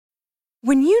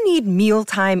When you need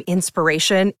mealtime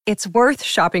inspiration, it's worth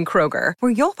shopping Kroger,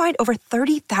 where you'll find over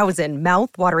 30,000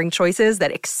 mouth-watering choices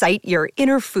that excite your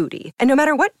inner foodie. And no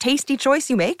matter what tasty choice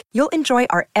you make, you'll enjoy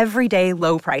our everyday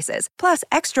low prices, plus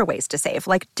extra ways to save,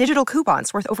 like digital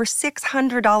coupons worth over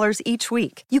 $600 each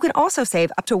week. You can also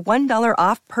save up to $1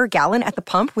 off per gallon at the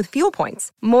pump with fuel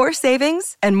points. More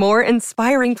savings and more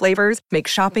inspiring flavors make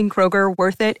shopping Kroger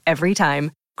worth it every time.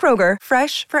 Kroger,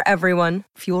 fresh for everyone.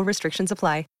 Fuel restrictions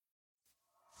apply.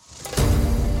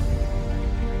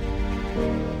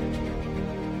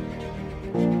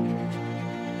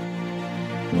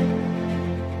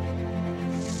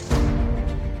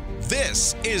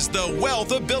 This is the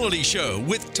Wealth Ability Show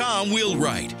with Tom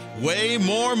Wheelwright. Way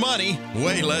more money,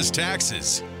 way less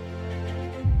taxes.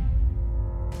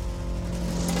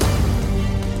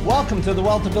 Welcome to the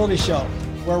Wealth Ability Show,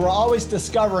 where we're always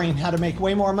discovering how to make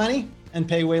way more money and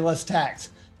pay way less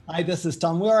tax. Hi, this is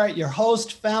Tom Wheelwright, your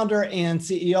host, founder, and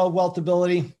CEO of Wealth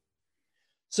Ability.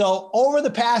 So over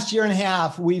the past year and a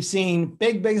half, we've seen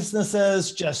big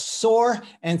businesses just soar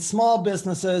and small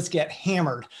businesses get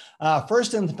hammered.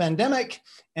 First in the pandemic,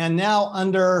 and now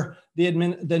under the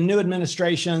new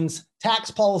administration's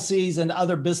tax policies and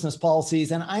other business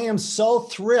policies. And I am so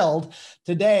thrilled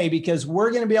today because we're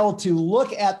going to be able to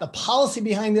look at the policy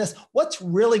behind this, what's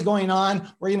really going on.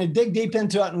 We're going to dig deep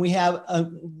into it. And we have a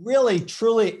really,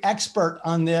 truly expert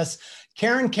on this,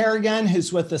 Karen Kerrigan,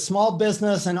 who's with the Small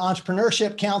Business and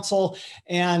Entrepreneurship Council.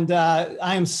 And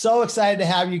I am so excited to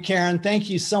have you, Karen. Thank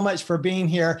you so much for being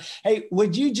here. Hey,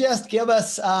 would you just give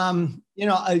us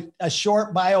a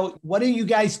short bio? What do you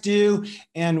guys do,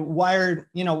 and why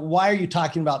are you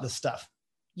talking about this stuff?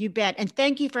 You bet. And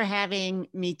thank you for having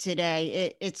me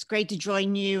today. It's great to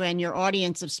join you and your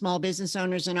audience of small business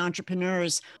owners and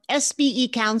entrepreneurs.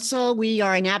 SBE Council, we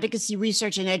are an advocacy,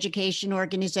 research, and education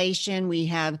organization. We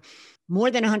have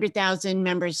more than 100,000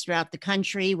 members throughout the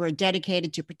country. We're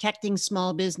dedicated to protecting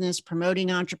small business, promoting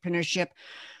entrepreneurship.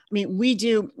 I mean, we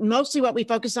do mostly what we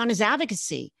focus on is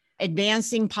advocacy,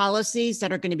 advancing policies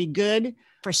that are going to be good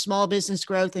for small business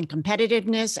growth and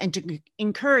competitiveness, and to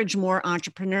encourage more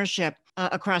entrepreneurship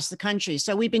across the country.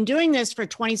 So we've been doing this for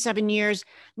 27 years,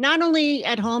 not only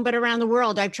at home, but around the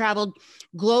world. I've traveled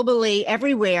globally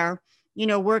everywhere,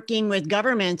 working with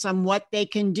governments on what they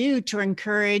can do to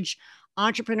encourage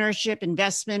entrepreneurship,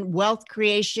 investment, wealth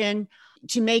creation,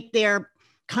 to make their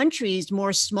countries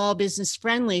more small business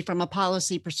friendly from a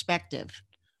policy perspective.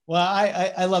 Well,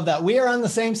 I love that. We are on the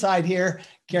same side here,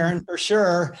 Karen, for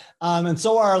sure. And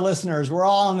so are our listeners. We're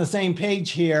all on the same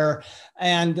page here.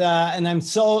 And I'm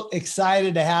so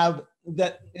excited to have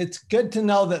that. It's good to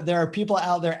know that there are people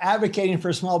out there advocating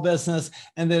for small business,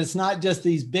 and that it's not just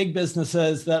these big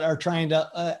businesses that are trying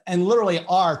to, and literally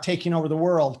are taking over the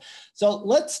world. So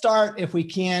let's start, if we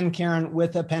can, Karen,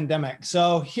 with the pandemic.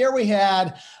 So here we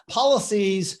had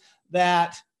policies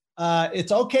that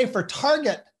it's okay for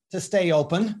Target to stay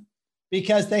open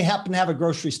because they happen to have a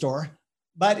grocery store,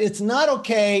 but it's not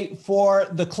okay for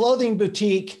the clothing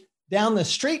boutique down the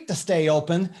street to stay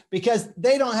open because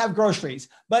they don't have groceries.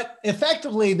 But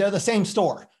effectively, they're the same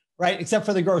store, right? Except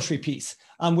for the grocery piece,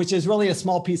 which is really a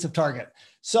small piece of Target.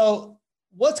 So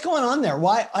what's going on there?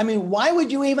 Why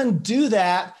would you even do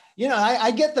that?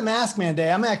 I get the mask mandate.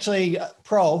 I'm actually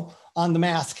pro on the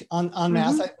mask, on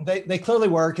masks. They clearly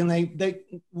work, and they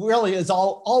really is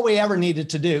all we ever needed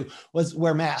to do was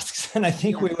wear masks. And I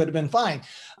think we would have been fine.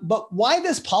 But why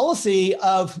this policy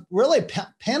of really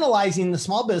penalizing the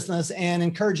small business and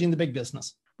encouraging the big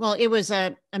business? Well, it was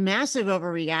a massive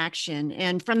overreaction.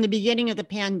 And from the beginning of the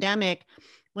pandemic,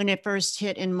 when it first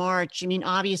hit in March,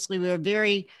 obviously we were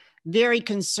very, very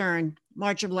concerned,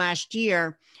 March of last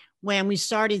year, when we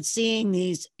started seeing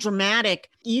these dramatic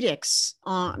edicts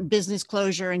on business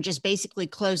closure and just basically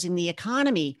closing the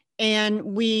economy. And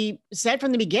we said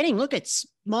from the beginning, look,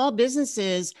 small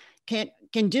businesses can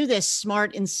do this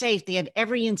smart and safe. They have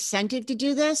every incentive to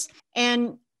do this.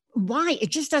 And why? It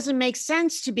just doesn't make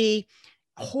sense to be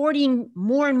hoarding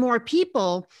more and more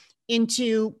people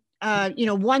into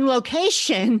one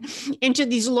location, into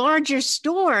these larger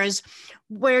stores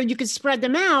where you could spread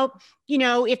them out,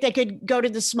 if they could go to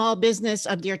the small business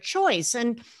of their choice.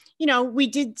 And, we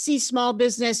did see small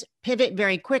business pivot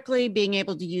very quickly, being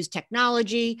able to use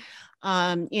technology,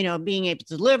 being able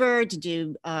to deliver, to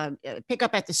do pick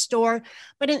up at the store.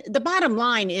 But the bottom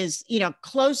line is,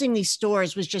 closing these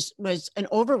stores was an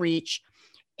overreach.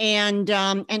 And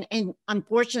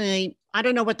unfortunately, I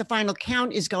don't know what the final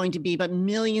count is going to be, but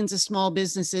millions of small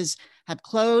businesses have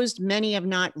closed. Many have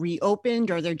not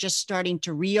reopened, or they're just starting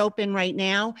to reopen right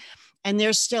now. And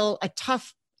there's still a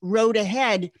tough road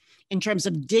ahead in terms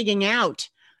of digging out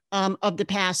of the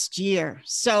past year.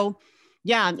 So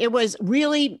yeah, it was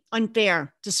really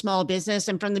unfair to small business.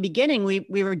 And from the beginning,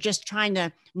 we were just trying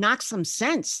to knock some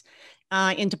sense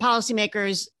into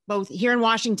policymakers, both here in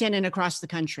Washington and across the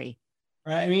country.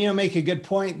 Right. I mean, you make a good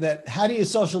point that how do you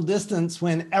social distance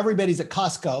when everybody's at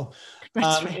Costco?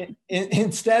 Right.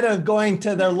 Instead of going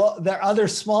to their other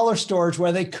smaller stores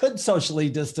where they could socially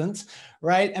distance,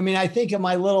 right? I mean, I think of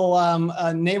my little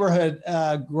neighborhood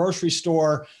grocery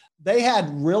store, they had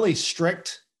really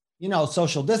strict,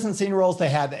 social distancing rules. They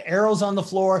had the arrows on the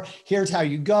floor. Here's how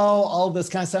you go, all of this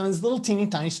kind of stuff. It's a little teeny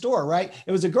tiny store, right?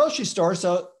 It was a grocery store,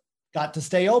 so got to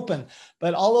stay open.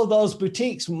 But all of those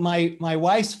boutiques, my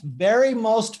wife's very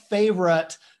most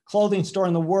favorite clothing store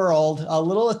in the world, a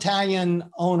little Italian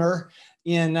owner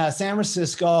in San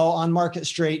Francisco on Market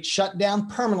Street, shut down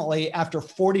permanently after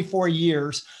 44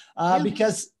 years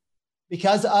because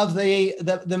of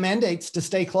the mandates to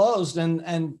stay closed,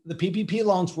 and the PPP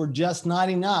loans were just not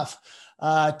enough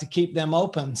to keep them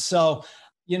open. So,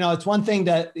 it's one thing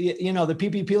that, the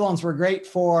PPP loans were great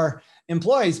for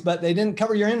employees, but they didn't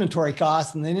cover your inventory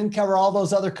costs and they didn't cover all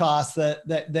those other costs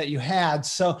that you had.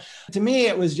 So to me,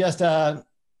 it was just a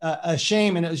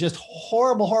shame, and it was just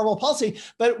horrible policy.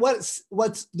 But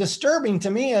what's disturbing to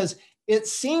me is it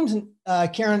seems,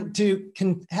 Karen, to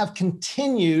have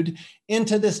continued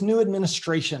into this new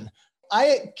administration.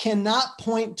 I cannot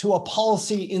point to a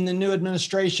policy in the new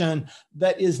administration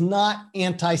that is not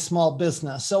anti-small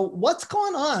business. So what's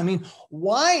going on? I mean,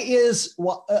 why is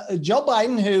Joe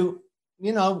Biden, who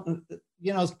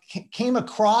came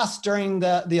across during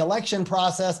the election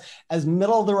process as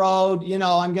middle of the road,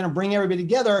 I'm going to bring everybody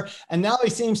together. And now he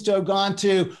seems to have gone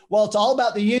to, well, it's all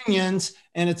about the unions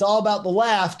and it's all about the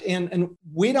left. And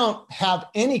we don't have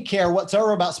any care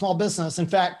whatsoever about small business. In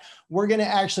fact, we're going to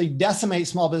actually decimate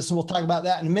small business. And we'll talk about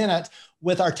that in a minute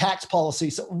with our tax policy.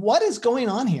 So what is going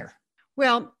on here?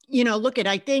 Well,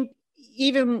 I think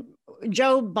even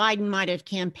Joe Biden might have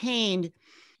campaigned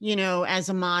as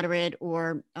a moderate,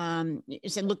 or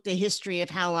said, look, the history of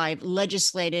how I've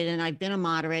legislated and I've been a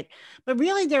moderate. But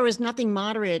really, there was nothing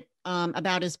moderate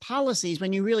about his policies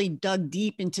when you really dug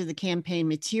deep into the campaign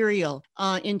material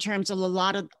in terms of a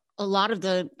lot of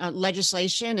the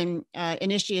legislation and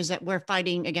initiatives that we're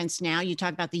fighting against now. You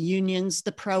talk about the unions,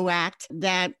 the PRO Act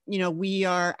that, we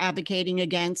are advocating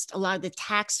against, a lot of the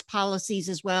tax policies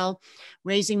as well,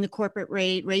 raising the corporate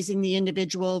rate, raising the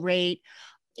individual rate,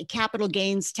 capital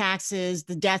gains taxes,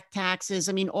 the death taxes.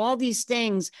 I mean, all these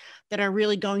things that are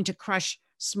really going to crush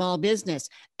small business.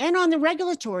 And on the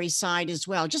regulatory side as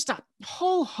well, just a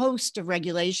whole host of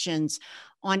regulations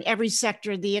on every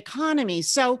sector of the economy.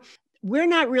 So we're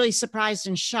not really surprised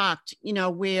and shocked,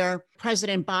 where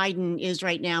President Biden is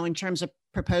right now in terms of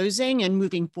proposing and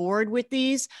moving forward with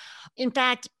these. In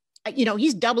fact,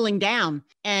 he's doubling down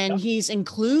and he's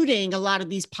including a lot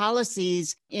of these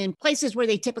policies in places where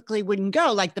they typically wouldn't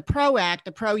go, like the PRO Act,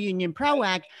 the Pro-Union PRO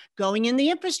Act, going in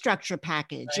the infrastructure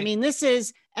package. Right. I mean,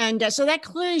 so that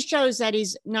clearly shows that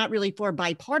he's not really for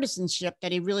bipartisanship,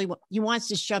 that he wants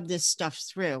to shove this stuff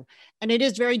through. And it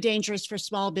is very dangerous for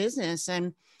small business.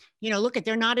 And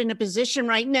they're not in a position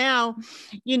right now,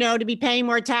 to be paying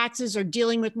more taxes or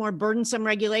dealing with more burdensome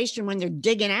regulation when they're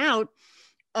digging out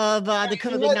of the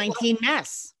COVID-19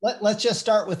 mess. Let's just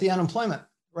start with the unemployment,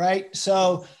 right?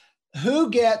 So who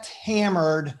gets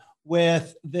hammered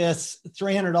with this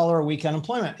 $300 a week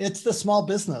unemployment? It's the small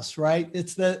business, right?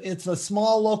 It's the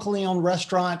small locally owned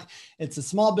restaurant. It's a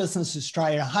small business who's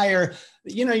trying to hire.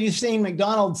 You've seen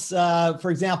McDonald's,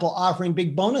 for example, offering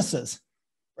big bonuses,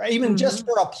 right? Even just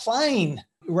for applying,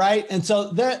 right? And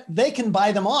so they can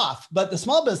buy them off, but the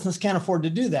small business can't afford to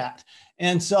do that.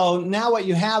 And so now what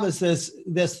you have is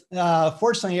this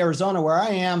fortunately, Arizona, where I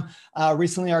am,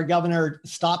 recently our governor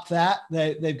stopped that.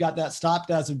 They've got that stopped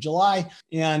as of July,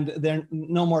 and they're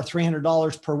no more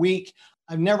 $300 per week.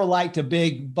 I've never liked a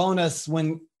big bonus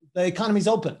when the economy's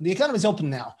open. The economy's open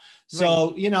now.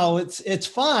 So, right. It's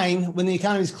fine when the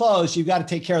economy's closed. You've got to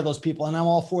take care of those people, and I'm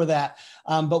all for that.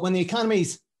 But when the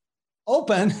economy's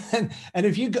open, and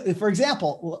if you, for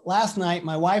example, last night,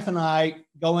 my wife and I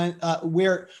go in,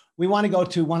 we want to go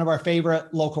to one of our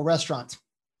favorite local restaurants.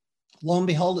 Lo and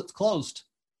behold, it's closed.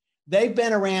 They've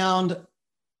been around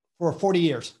for 40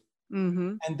 years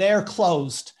and they're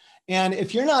closed. And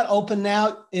if you're not open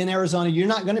now in Arizona, you're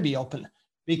not going to be open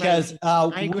because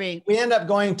I agree. We end up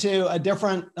going to a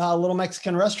different little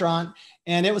Mexican restaurant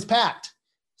and it was packed.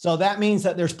 So that means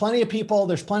that there's plenty of people,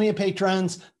 there's plenty of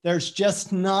patrons. There's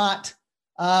just not,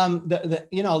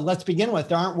 let's begin with,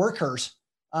 there aren't workers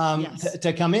Yes.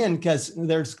 to come in, because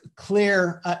there's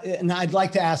clear, and I'd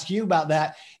like to ask you about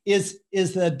that. Is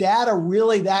the data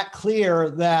really that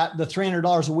clear that the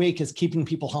 $300 a week is keeping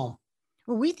people home?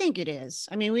 Well, we think it is.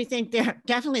 I mean, we think there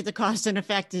definitely the cost and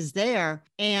effect is there.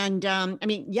 And I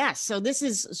mean, yes. So this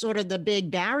is sort of the big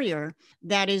barrier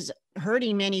that is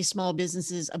hurting many small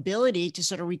businesses' ability to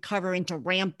sort of recover and to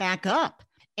ramp back up.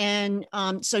 And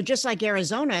so just like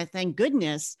Arizona, thank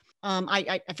goodness,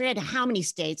 I forget how many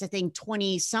states, I think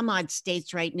 20 some odd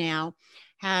states right now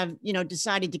have,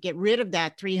 decided to get rid of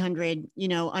that 300,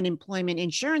 unemployment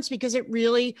insurance, because it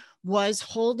really was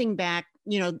holding back,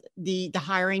 the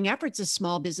hiring efforts of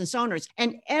small business owners.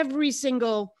 And every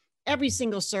single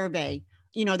survey,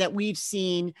 that we've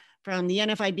seen, from the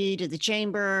NFIB to the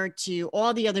chamber to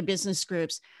all the other business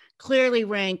groups, clearly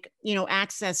rank,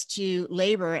 access to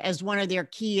labor as one of their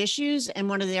key issues and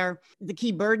one of the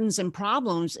key burdens and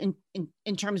problems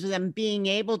in terms of them being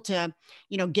able to,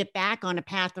 get back on a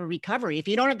path of recovery. If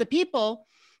you don't have the people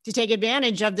to take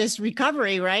advantage of this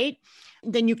recovery, right,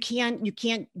 then you can't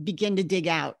begin to dig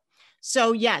out.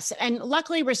 So yes, and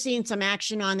luckily we're seeing some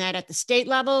action on that at the state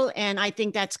level, and I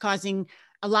think that's causing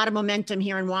a lot of momentum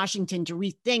here in Washington to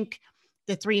rethink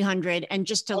the 300 and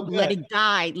just to let it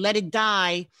die,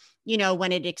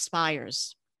 when it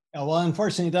expires. Yeah, well,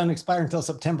 unfortunately, it doesn't expire until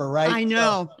September, right? I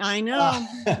know. I know.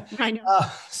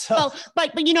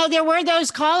 But there were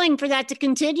those calling for that to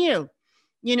continue,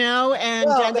 and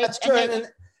well, that's true. And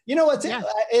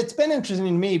it's been interesting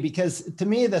to me, because to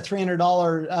me, the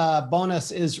 $300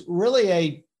 bonus is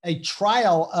really a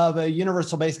trial of a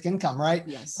universal basic income, right?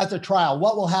 Yes. That's a trial.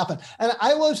 What will happen? And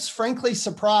I was frankly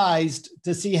surprised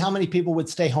to see how many people would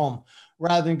stay home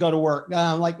rather than go to work.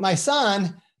 Like my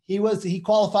son, he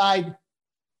qualified.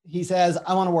 He says,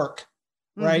 I want to work.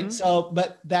 Right. Mm-hmm. So,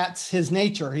 but that's his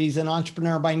nature. He's an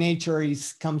entrepreneur by nature. He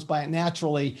comes by it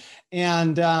naturally.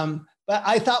 And, but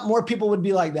I thought more people would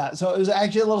be like that. So it was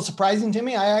actually a little surprising to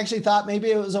me. I actually thought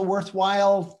maybe it was a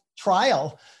worthwhile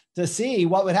trial to see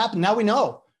what would happen. Now we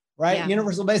know, right? Yeah.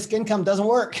 Universal basic income doesn't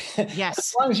work. Yes.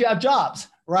 As long as you have jobs,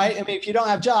 right? I mean, if you don't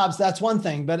have jobs, that's one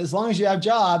thing, but as long as you have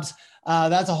jobs,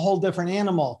 that's a whole different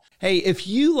animal. Hey, if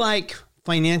you like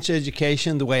financial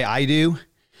education the way I do,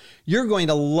 you're going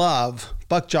to love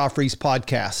Buck Joffrey's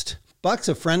podcast. Buck's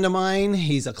a friend of mine.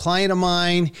 He's a client of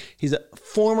mine. He's a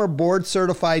former board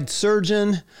certified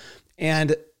surgeon,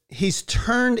 and he's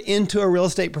turned into a real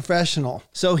estate professional.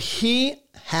 So he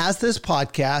has this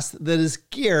podcast that is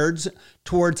geared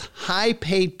towards high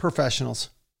paid professionals.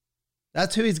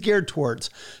 That's who he's geared towards.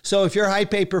 So if you're a high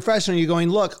paid professional, you're going,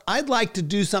 look, I'd like to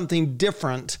do something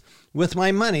different with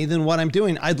my money than what I'm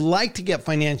doing. I'd like to get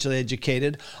financially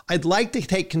educated. I'd like to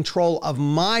take control of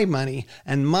my money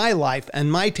and my life and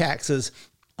my taxes.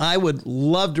 I would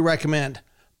love to recommend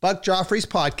Buck Joffrey's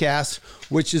podcast,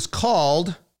 which is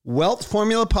called Wealth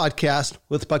Formula Podcast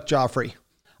with Buck Joffrey.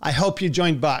 I hope you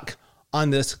join Buck on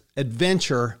this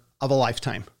adventure of a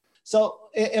lifetime. So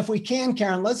if we can,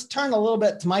 Karen, let's turn a little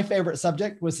bit to my favorite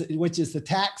subject, which is the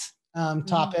tax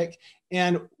topic,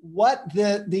 and what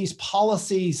these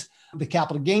policies, the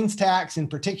capital gains tax in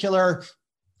particular,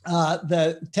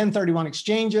 the 1031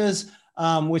 exchanges,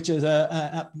 which is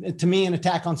to me an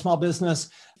attack on small business.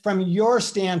 From your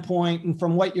standpoint and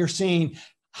from what you're seeing,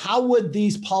 how would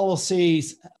these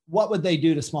policies, what would they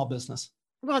do to small business?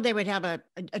 Well, they would have a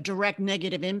direct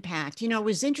negative impact. It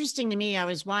was interesting to me. I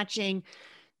was watching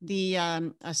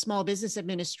the Small Business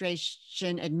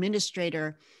Administration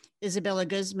Administrator, Isabella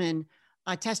Guzman,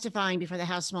 testifying before the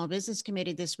House Small Business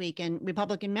Committee this week, and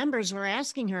Republican members were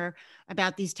asking her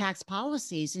about these tax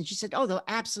policies. And she said, oh, they'll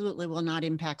absolutely will not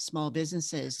impact small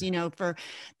businesses.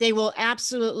 They will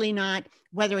absolutely not,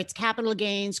 whether it's capital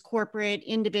gains, corporate,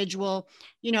 individual,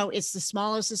 it's the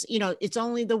smallest, it's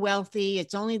only the wealthy,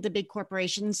 it's only the big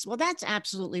corporations. Well, that's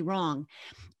absolutely wrong.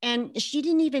 And she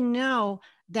didn't even know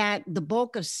that the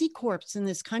bulk of C Corps in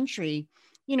this country,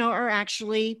 are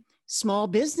actually small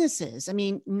businesses. I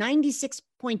mean,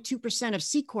 96.2% of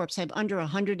C Corps have under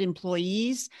 100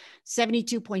 employees.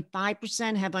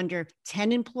 72.5% have under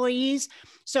 10 employees.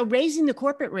 So raising the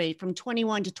corporate rate from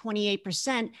 21 to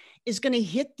 28% is going to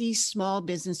hit these small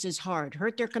businesses hard,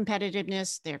 hurt their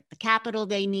competitiveness, the capital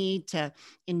they need to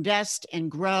invest and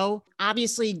grow.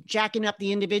 Obviously, jacking up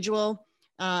the individual,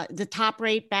 the top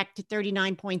rate back to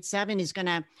 39.7 is going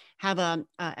to have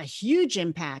a huge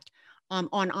impact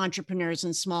on entrepreneurs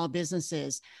and small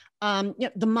businesses.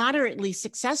 The moderately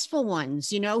successful ones,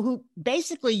 who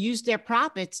basically use their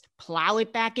profits, plow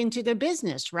it back into their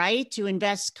business, right? To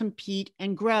invest, compete,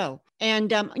 and grow.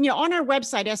 And, on our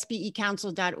website,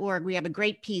 sbecouncil.org, we have a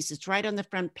great piece. It's right on the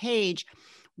front page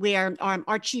where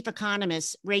our chief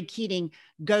economist, Ray Keating,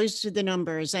 goes through the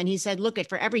numbers. And he said, look,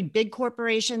 for every big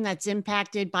corporation that's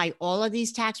impacted by all of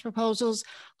these tax proposals,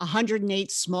 108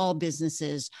 small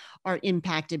businesses are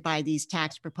impacted by these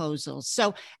tax proposals.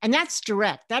 So, and that's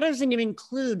direct. That doesn't even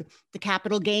include the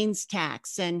capital gains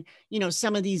tax and,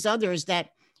 some of these others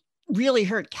that really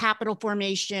hurt capital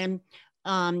formation,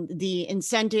 the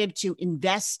incentive to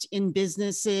invest in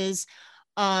businesses.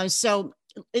 So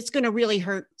it's going to really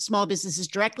hurt small businesses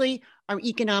directly, our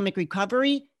economic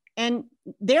recovery, and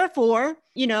therefore,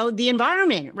 the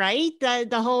environment, right?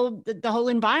 The whole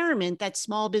environment that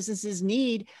small businesses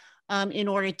need in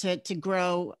order to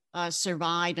grow,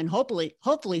 survive, and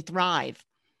hopefully thrive.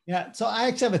 Yeah. So I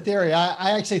actually have a theory.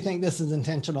 I actually think this is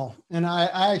intentional. And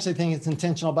I actually think it's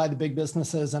intentional by the big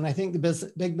businesses. And I think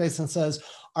the big businesses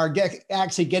are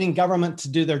actually getting government to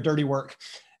do their dirty work.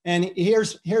 And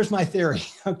here's my theory.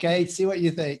 Okay. See what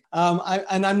you think.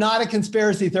 I'm not a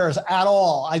conspiracy theorist at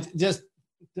all. I just,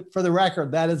 for the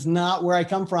record, that is not where I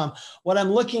come from. What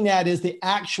I'm looking at is the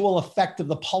actual effect of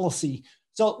the policy.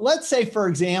 So let's say, for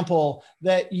example,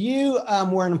 that you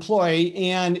were an employee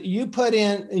and you put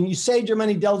in and you saved your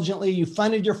money diligently, you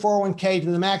funded your 401k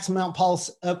to the maximum amount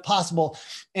possible.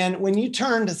 And when you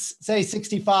turned, say,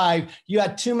 65, you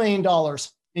had $2 million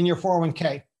in your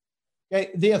 401k.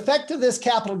 Okay. The effect of this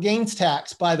capital gains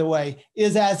tax, by the way,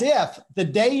 is as if the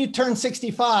day you turned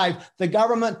 65, the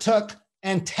government took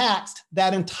and taxed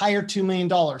that entire $2 million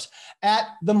at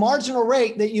the marginal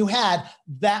rate that you had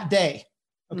that day.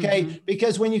 Okay. Mm-hmm.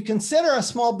 Because when you consider a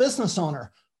small business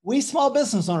owner, we small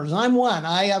business owners, I'm one,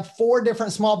 I have 4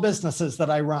 different small businesses that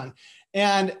I run.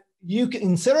 And you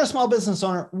consider a small business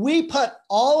owner, we put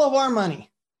all of our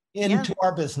money into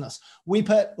our business.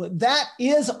 That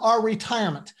is our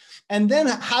retirement. And then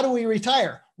how do we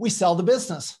retire? We sell the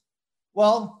business.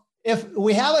 Well, if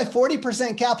we have a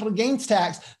 40% capital gains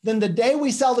tax, then the day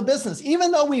we sell the business, even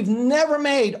though we've never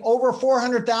made over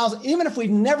 $400,000, even if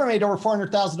we've never made over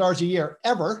 $400,000 a year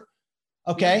ever,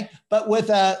 okay. Yeah. But with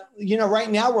right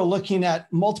now we're looking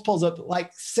at multiples of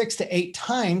like 6 to 8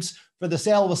 times for the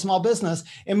sale of a small business.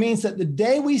 It means that the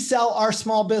day we sell our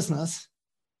small business,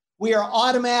 we are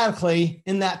automatically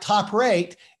in that top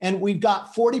rate, and we've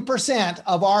got 40%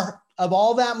 of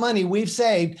all that money we've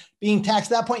saved being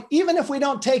taxed at that point, even if we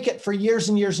don't take it for years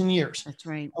and years and years. That's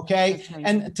right. Okay. That's right.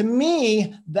 And to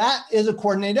me, that is a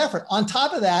coordinated effort. On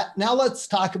top of that, now let's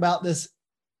talk about this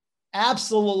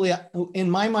absolutely, in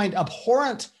my mind,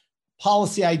 abhorrent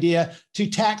policy idea to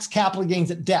tax capital gains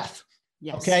at death.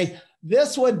 Yes. Okay.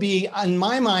 This would be, in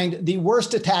my mind, the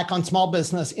worst attack on small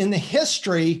business in the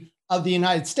history of the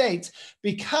United States,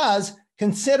 because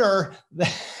consider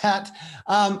that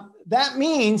that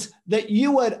means that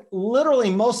you would literally,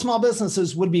 most small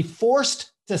businesses would be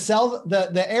forced to sell,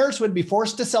 the heirs would be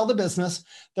forced to sell the business.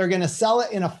 They're going to sell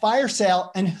it in a fire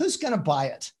sale. And who's going to buy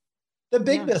it? The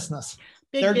big business.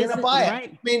 They're going to buy it.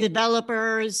 Right. I mean,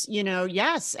 developers,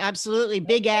 yes, absolutely.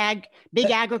 Big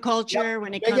agriculture.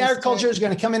 When it comes big agriculture is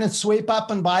going to come in and sweep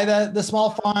up and buy the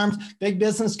small farms. Big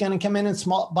business is going to come in and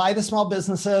buy the small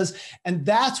businesses. And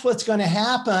that's what's going to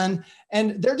happen.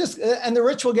 And and the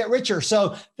rich will get richer.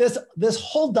 So this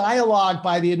whole dialogue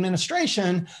by the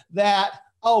administration that,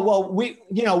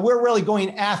 we're really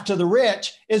going after the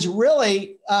rich is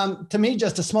really, to me,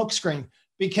 just a smokescreen,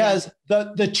 because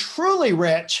the truly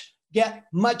rich get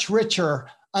much richer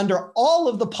under all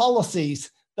of the policies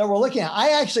that we're looking at.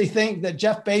 I actually think that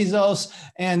Jeff Bezos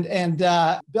and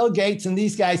Bill Gates and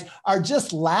these guys are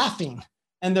just laughing.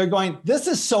 And they're going, this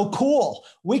is so cool.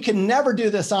 We can never do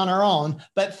this on our own,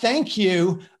 but thank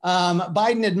you,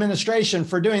 Biden administration,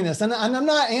 for doing this. And I'm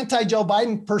not anti-Joe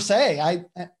Biden per se.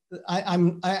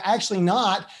 I'm actually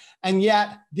not. And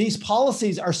yet these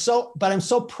policies are but I'm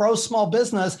so pro small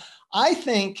business. I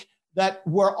think that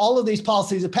where all of these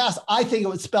policies have passed, I think it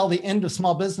would spell the end of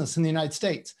small business in the United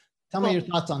States. Tell me your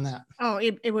thoughts on that. Oh,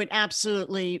 it would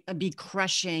absolutely be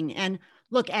crushing. And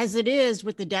look, as it is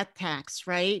with the death tax,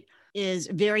 right, is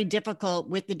very difficult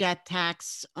with the death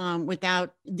tax.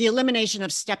 Without the elimination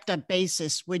of stepped up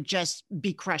basis would just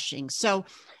be crushing. So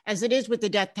as it is with the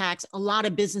death tax, a lot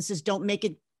of businesses don't make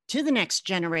it to the next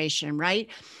generation, right?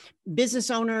 Business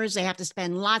owners, they have to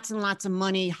spend lots and lots of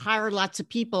money, hire lots of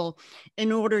people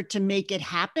in order to make it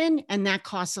happen. And that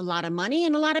costs a lot of money.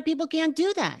 And a lot of people can't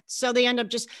do that. So they end up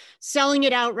just selling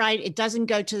it outright. It doesn't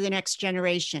go to the next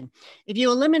generation. If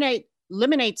you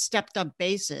eliminate stepped up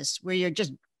basis, where you're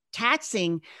just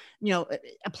taxing,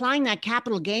 applying that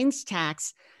capital gains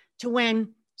tax to when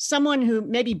someone who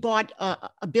maybe bought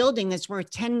a building that's worth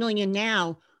 10 million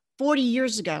now, 40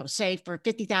 years ago, say for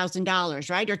 $50,000,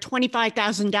 right? Or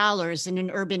 $25,000 in an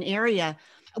urban area,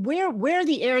 where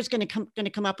the heir is going to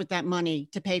come up with that money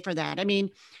to pay for that? I mean,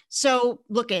 so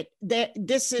look at that.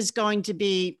 This is going to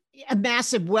be a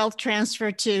massive wealth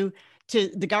transfer to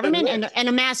the government and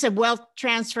a massive wealth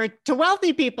transfer to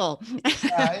wealthy people. That's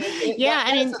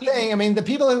the thing. I mean, the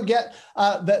people who get,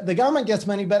 the government gets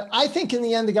money, but I think in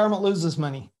the end, the government loses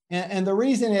money. And the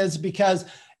reason is because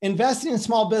investing in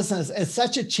small business is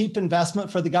such a cheap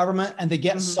investment for the government, and they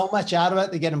get so much out of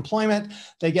it. They get employment,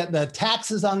 they get the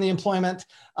taxes on the employment,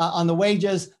 on the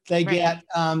wages. They get.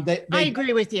 I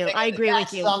agree with you. I agree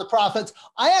with you on the profits.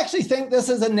 I actually think this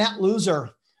is a net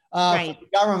loser for the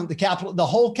government, the capital, the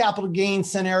whole capital gain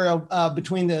scenario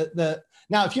between the.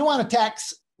 Now, if you want to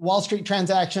tax Wall Street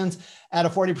transactions at a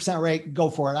 40% rate, go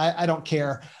for it. I don't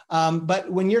care.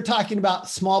 But when you're talking about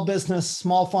small business,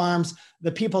 small farms,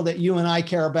 the people that you and I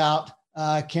care about,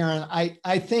 Karen,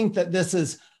 I think that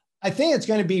I think it's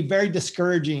going to be very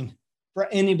discouraging for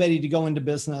anybody to go into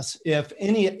business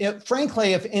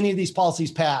frankly, if any of these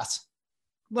policies pass.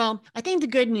 Well, I think the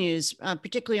good news,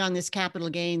 particularly on this capital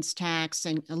gains tax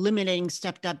and eliminating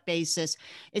stepped up basis,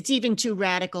 it's even too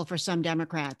radical for some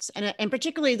Democrats, and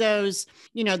particularly those,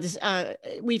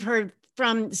 we've heard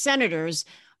from senators,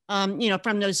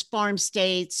 from those farm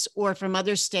states or from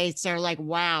other states that are like,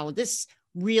 wow, this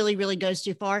really, really goes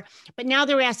too far. But now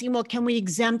they're asking, well, can we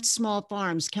exempt small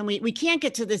farms? We can't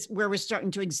get to this where we're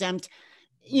starting to exempt,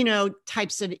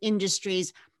 types of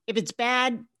industries. If it's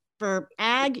bad for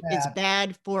ag, it's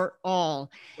bad for all.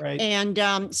 Right.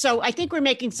 And so I think we're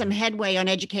making some headway on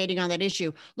educating on that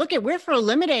issue. We're for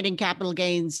eliminating capital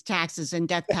gains taxes and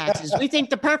death taxes. We think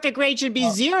the perfect rate should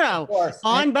be zero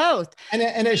on both.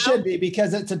 And it should be,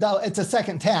 because it's a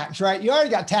second tax, right? You already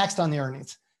got taxed on the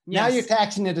earnings. Now you're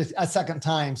taxing it a second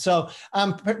time. So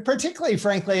particularly,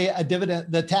 frankly,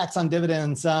 the tax on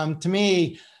dividends, to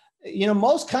me,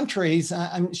 most countries,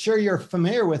 I'm sure you're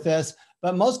familiar with this,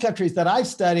 but most countries that I've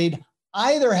studied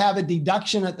either have a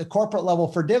deduction at the corporate level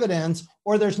for dividends,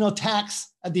 or there's no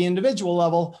tax at the individual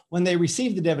level when they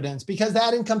receive the dividends, because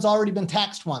that income's already been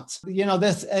taxed once.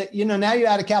 Now you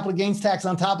add a capital gains tax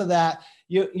on top of that,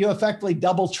 you effectively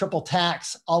double, triple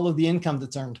tax all of the income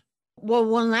that's earned.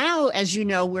 Well, now, as you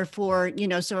know, we're for,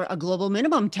 sort of a global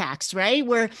minimum tax, right?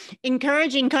 We're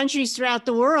encouraging countries throughout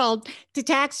the world to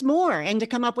tax more and to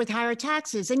come up with higher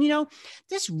taxes. And,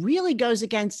 this really goes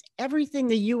against everything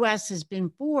the U.S. has been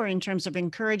for in terms of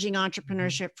encouraging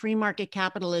entrepreneurship, free market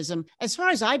capitalism. As far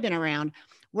as I've been around,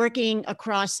 working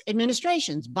across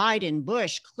administrations, Biden,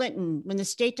 Bush, Clinton, when the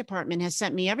State Department has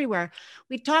sent me everywhere,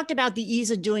 we've talked about the ease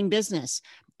of doing business.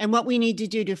 And what we need to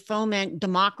do to foment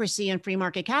democracy and free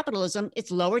market capitalism, it's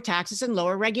lower taxes and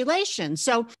lower regulation.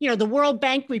 So, the World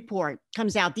Bank report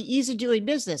comes out, the ease of doing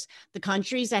business. The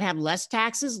countries that have less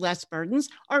taxes, less burdens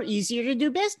are easier to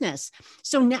do business.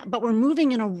 So now, but we're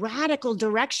moving in a radical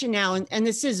direction now. And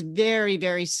this is very,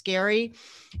 very scary.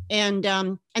 And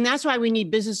that's why we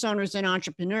need business owners and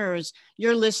entrepreneurs,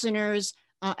 your listeners,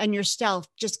 and yourself,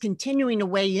 just continuing to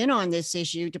weigh in on this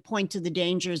issue to point to the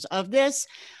dangers of this.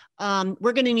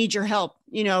 We're going to need your help,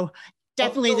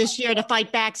 definitely this year to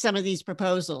fight back some of these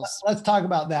proposals. Let's talk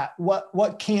about that.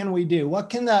 What can we do?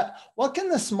 What can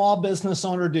the small business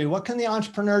owner do? What can the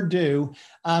entrepreneur do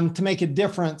to make a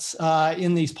difference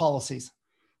in these policies?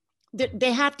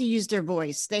 They have to use their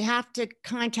voice. They have to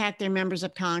contact their members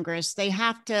of Congress. They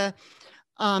have to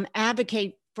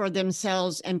advocate for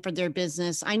themselves and for their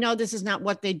business. I know this is not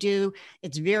what they do.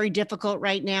 It's very difficult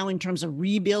right now in terms of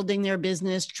rebuilding their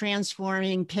business,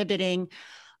 transforming, pivoting.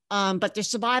 But the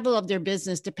survival of their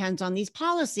business depends on these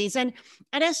policies. And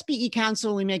at SBE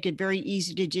Council, we make it very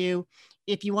easy to do.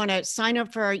 If you want to sign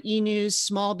up for our e-news,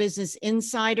 Small Business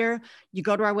Insider, you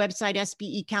go to our website,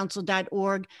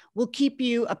 sbecouncil.org. We'll keep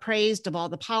you appraised of all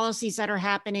the policies that are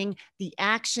happening, the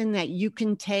action that you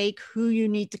can take, who you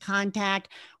need to contact,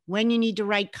 when you need to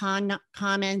write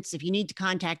comments, if you need to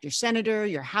contact your senator,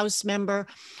 your House member.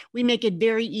 We make it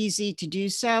very easy to do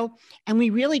so. And we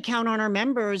really count on our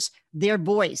members, their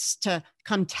voice, to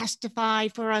come testify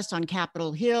for us on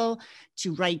Capitol Hill,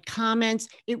 to write comments.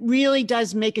 It really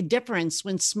does make a difference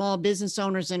when small business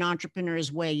owners and entrepreneurs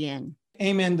weigh in.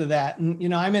 Amen to that.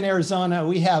 And, I'm in Arizona.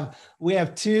 We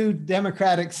have two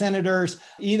Democratic senators.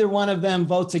 Either one of them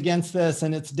votes against this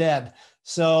and it's dead.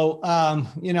 So,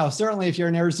 certainly if you're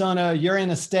in Arizona, you're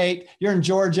in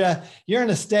Georgia, you're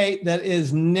in a state that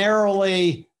is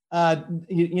narrowly,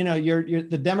 you're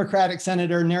the Democratic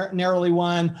senator narrowly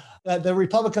won. The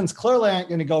Republicans clearly aren't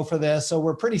going to go for this. So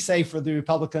we're pretty safe for the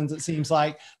Republicans, it seems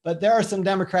like. But there are some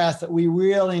Democrats that we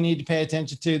really need to pay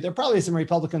attention to. There are probably some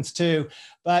Republicans too.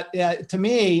 But to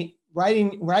me,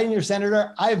 writing your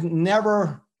senator, I've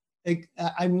never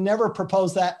I've never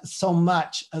proposed that so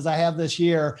much as I have this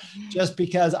year, just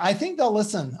because I think they'll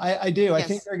listen. I do. Yes. I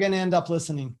think they're going to end up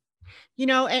listening. You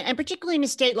know, and particularly in a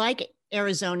state like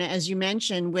Arizona, as you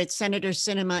mentioned, with Senator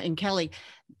Sinema and Kelly,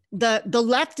 the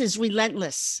left is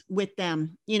relentless with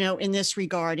them, you know, in this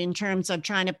regard, in terms of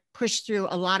trying to push through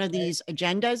a lot of these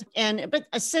agendas.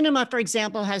 But Sinema, for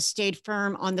example, has stayed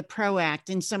firm on the PRO Act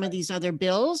and some of these other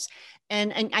bills.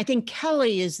 And I think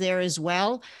Kelly is there as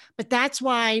well. But that's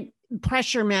why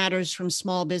pressure matters from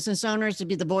small business owners to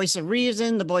be the voice of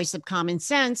reason, the voice of common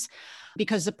sense,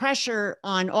 because the pressure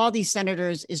on all these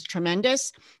senators is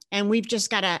tremendous. And we've just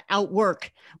got to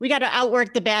outwork. We got to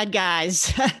outwork the bad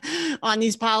guys on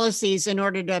these policies in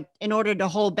order to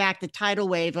hold back the tidal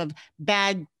wave of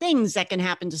bad things that can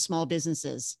happen to small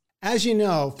businesses. As you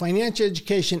know, financial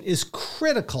education is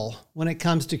critical when it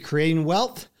comes to creating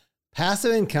wealth,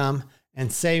 passive income,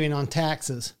 and saving on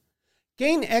taxes.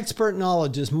 Gain expert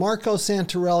knowledge as Marco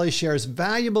Santarelli shares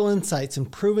valuable insights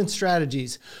and proven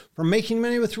strategies for making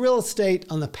money with real estate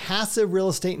on the Passive Real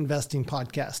Estate Investing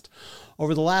podcast.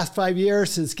 Over the last 5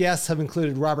 years, his guests have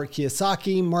included Robert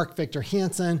Kiyosaki, Mark Victor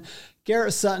Hansen,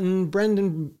 Garrett Sutton,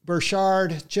 Brendan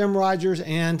Burchard, Jim Rogers,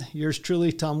 and yours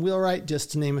truly, Tom Wheelwright,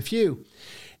 just to name a few.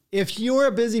 If you're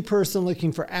a busy person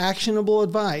looking for actionable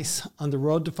advice on the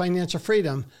road to financial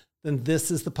freedom, then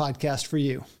this is the podcast for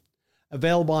you.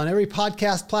 Available on every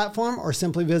podcast platform, or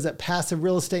simply visit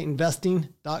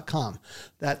passiverealestateinvesting.com.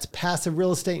 That's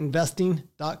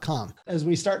passiverealestateinvesting.com. As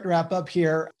we start to wrap up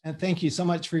here, and thank you so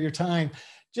much for your time,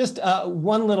 just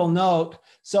one little note.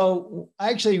 So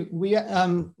actually,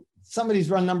 somebody's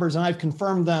run numbers and I've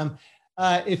confirmed them.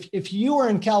 If you were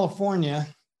in California,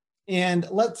 and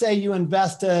let's say you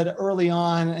invested early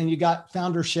on and you got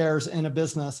founder shares in a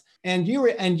business, and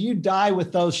you die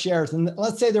with those shares, and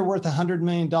let's say they're worth $100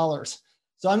 million.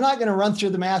 So I'm not going to run through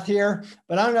the math here,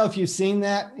 but I don't know if you've seen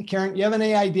that. Karen, you have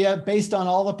any idea, based on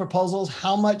all the proposals,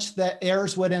 how much the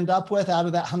heirs would end up with out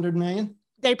of that $100 million?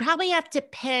 They probably have to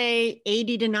pay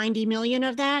 80 to 90 million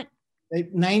of that.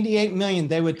 98 million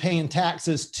they would pay in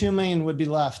taxes. 2 million would be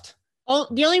left. Oh,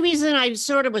 the only reason I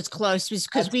sort of was close was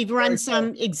because we've run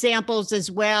some examples as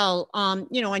well.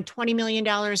 You know, on $20 million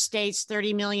estates,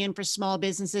 30 million for small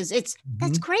businesses.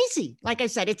 That's crazy. Like I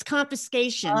said, it's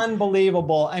confiscation.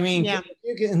 Unbelievable. I mean, if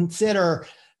you consider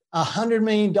 $100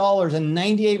 million and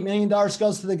 $98 million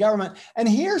goes to the government. And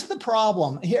here's the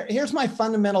problem. Here's my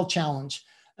fundamental challenge.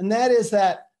 And that is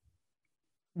that,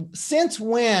 since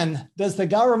when does the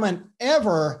government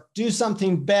ever do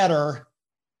something better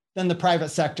than the private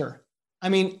sector? I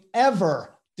mean,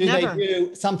 ever do Never. They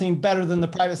do something better than the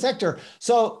private sector?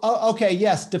 So, okay,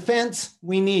 yes, defense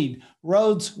we need,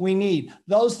 roads we need,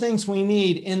 those things we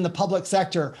need in the public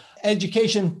sector.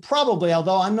 Education probably,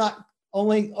 although I'm not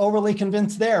only overly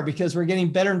convinced there, because we're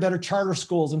getting better and better charter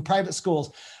schools and private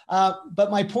schools. But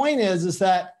my point is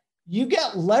that you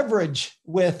get leverage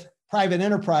with private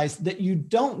enterprise that you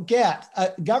don't get.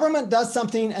 Government does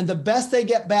something, and the best they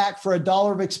get back for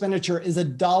 $1 of expenditure is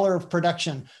 $1 of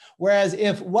production. Whereas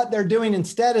if what they're doing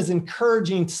instead is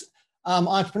encouraging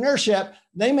entrepreneurship,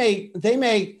 they may give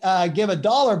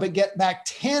 $1 but get back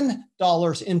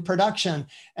 $10 in production.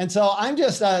 And so I'm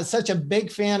just such a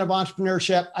big fan of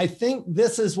entrepreneurship. I think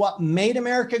this is what made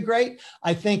America great.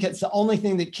 I think it's the only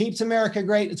thing that keeps America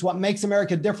great. It's what makes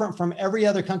America different from every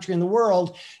other country in the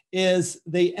world, is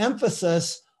the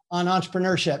emphasis on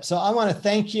entrepreneurship. So I want to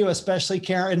thank you, especially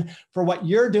Karen, for what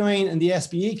you're doing in the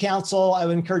SBE Council. I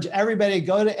would encourage everybody to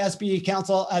go to SBE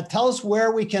Council. Tell us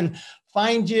where we can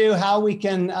find you, how we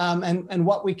can, and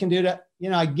what we can do to,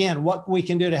 again, what we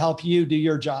can do to help you do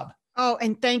your job. Oh,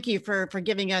 and thank you for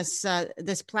giving us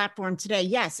this platform today.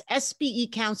 Yes,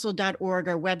 sbecouncil.org,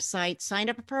 our website. Sign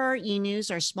up for our e-news,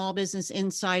 our Small Business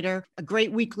Insider, a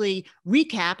great weekly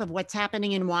recap of what's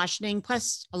happening in Washington,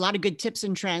 plus a lot of good tips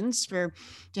and trends to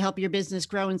help your business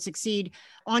grow and succeed.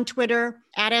 On Twitter,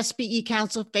 at SBE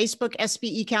Council, Facebook,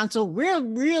 SBE Council. We're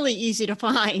really easy to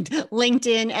find.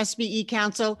 LinkedIn, SBE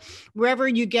Council. Wherever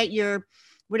you get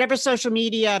whatever social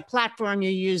media platform you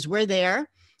use, we're there.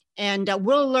 And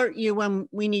we'll alert you when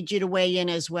we need you to weigh in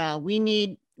as well. We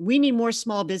need more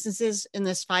small businesses in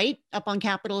this fight up on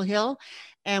Capitol Hill.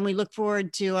 And we look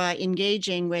forward to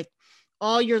engaging with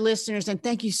all your listeners. And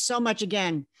thank you so much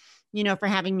again, for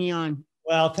having me on.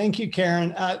 Well, thank you,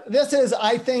 Karen. I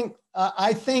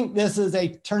think this is a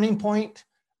turning point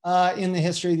in the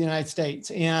history of the United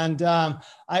States. And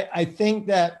I think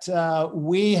that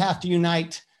we have to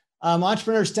unite.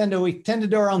 Entrepreneurs tend to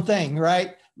do our own thing,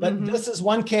 right? But this is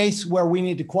one case where we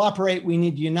need to cooperate. We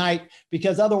need to unite,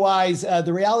 because otherwise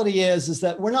the reality is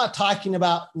that we're not talking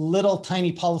about little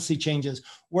tiny policy changes.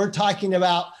 We're talking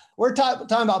about We're talking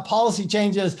about policy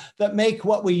changes that make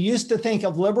what we used to think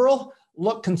of liberal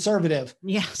look conservative.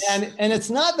 Yes. And it's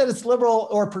not that it's liberal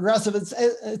or progressive.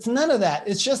 It's none of that.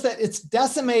 It's just that it's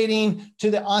decimating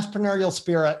to the entrepreneurial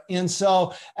spirit. And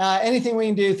so anything we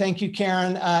can do, thank you,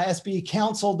 Karen,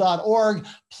 sbcouncil.org.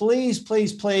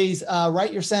 Please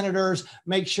write your senators,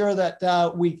 make sure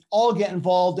that we all get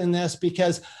involved in this,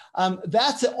 because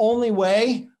that's the only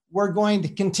way we're going to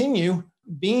continue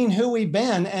being who we've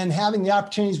been and having the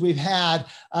opportunities we've had,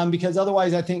 because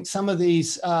otherwise I think some of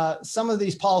these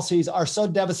policies are so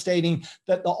devastating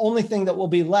that the only thing that will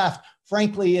be left,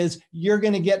 frankly, is you're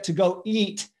going to get to go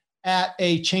eat at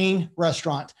a chain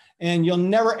restaurant, and you'll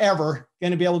never, ever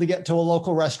going to be able to get to a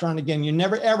local restaurant again. You're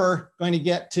never, ever going to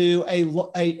get to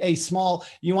a small,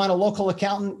 you want a local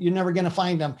accountant, you're never going to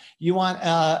find them. You want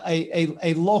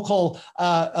a local,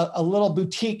 a little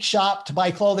boutique shop to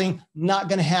buy clothing, not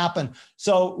going to happen.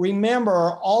 So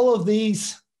remember all of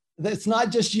these, it's not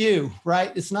just you,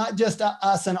 right? It's not just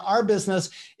us and our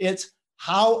business. It's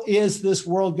how is this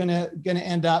world going to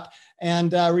end up?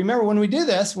 And remember, when we do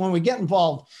this, when we get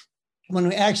involved, when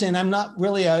we actually, and I'm not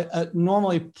really a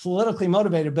normally politically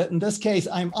motivated, but in this case,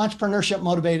 I'm entrepreneurship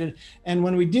motivated. And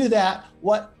when we do that,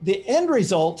 what the end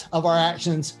result of our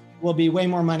actions will be way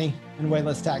more money and way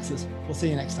less taxes. We'll see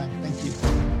you next time. Thank you.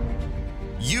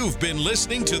 You've been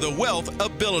listening to the Wealth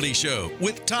Ability Show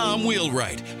with Tom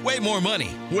Wheelwright. Way more money,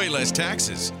 way less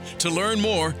taxes. To learn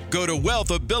more, go to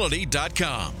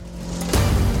wealthability.com.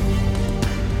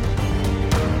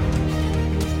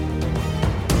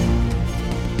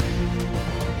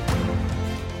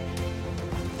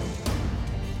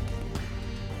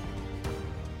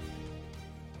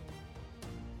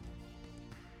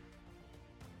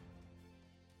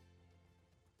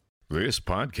 This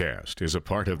podcast is a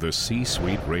part of the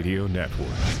C-Suite Radio Network.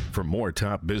 For more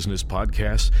top business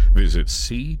podcasts, visit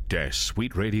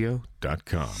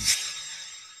c-suiteradio.com.